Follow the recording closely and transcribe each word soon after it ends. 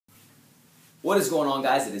What is going on,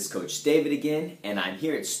 guys? It is Coach David again, and I'm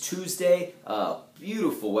here. It's Tuesday.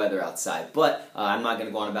 Beautiful weather outside, but I'm not going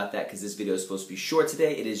to go on about that because this video is supposed to be short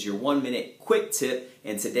today. It is your 1-minute quick tip,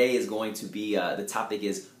 and today is going to be, the topic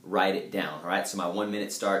is write it down, all right? So my 1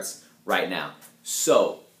 minute starts right now.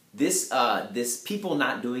 So this people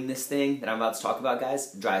not doing this thing that I'm about to talk about,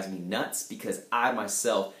 guys, drives me nuts because I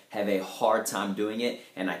myself have a hard time doing it,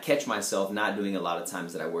 and I catch myself not doing a lot of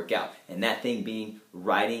times that I work out. And that thing being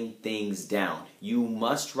writing things down. You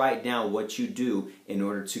must write down what you do in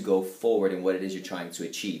order to go forward in what it is you're trying to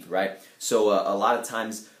achieve, right? So a lot of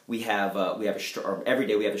times every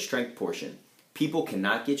day we have a strength portion. People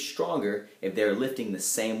cannot get stronger if they're lifting the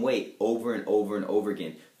same weight over and over and over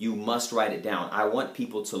again. You must write it down. I want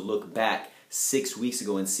people to look back 6 weeks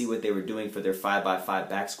ago and see what they were doing for their 5x5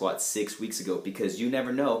 back squat 6 weeks ago, because you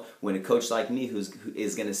never know when a coach like me who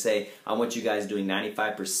is going to say, I want you guys doing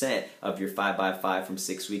 95% of your 5x5 from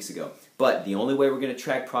 6 weeks ago. But the only way we're going to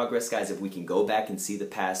track progress, guys, if we can go back and see the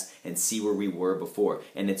past and see where we were before.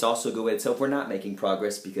 And it's also a good way to tell if we're not making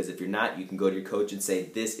progress, because if you're not, you can go to your coach and say,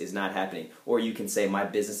 this is not happening. Or you can say, my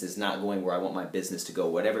business is not going where I want my business to go.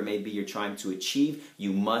 Whatever it may be you're trying to achieve,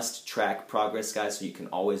 you must track progress, guys, so you can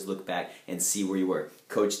always look back and see where you were.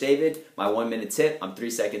 Coach David, my 1 minute tip. I'm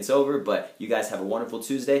 3 seconds over, but you guys have a wonderful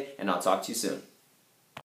Tuesday, and I'll talk to you soon.